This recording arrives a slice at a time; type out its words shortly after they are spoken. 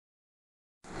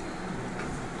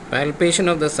Palpation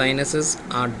of the sinuses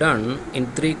are done in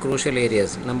three crucial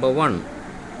areas. Number one,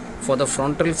 for the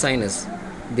frontal sinus,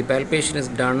 the palpation is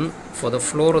done for the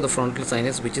floor of the frontal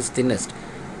sinus, which is thinnest,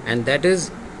 and that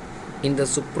is in the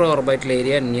supraorbital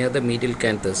area near the medial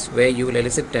canthus, where you will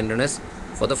elicit tenderness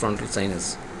for the frontal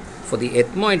sinus. For the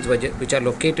ethmoids, which are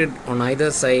located on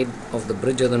either side of the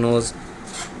bridge of the nose,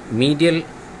 medial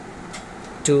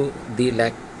to the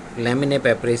laminae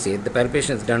papyraceae, the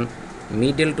palpation is done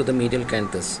medial to the medial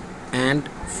canthus. And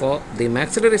for the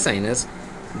maxillary sinus,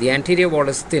 the anterior wall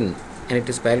is thin and it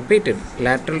is palpated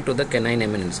lateral to the canine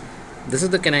eminence. This is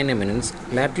the canine eminence.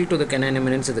 Lateral to the canine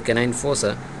eminence is the canine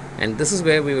fossa, and this is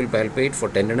where we will palpate for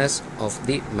tenderness of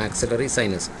the maxillary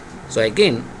sinus. So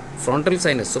again, frontal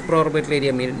sinus, supraorbital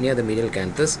area near the medial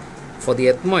canthus. For the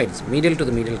ethmoids, medial to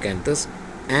the medial canthus,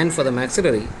 and for the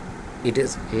maxillary, it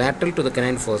is lateral to the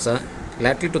canine fossa,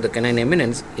 lateral to the canine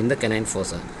eminence in the canine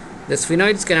fossa. The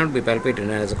sphenoids cannot be palpated,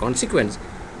 and as a consequence,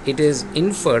 it is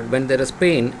inferred when there is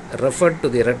pain referred to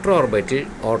the retroorbital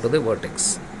or to the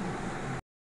vertex.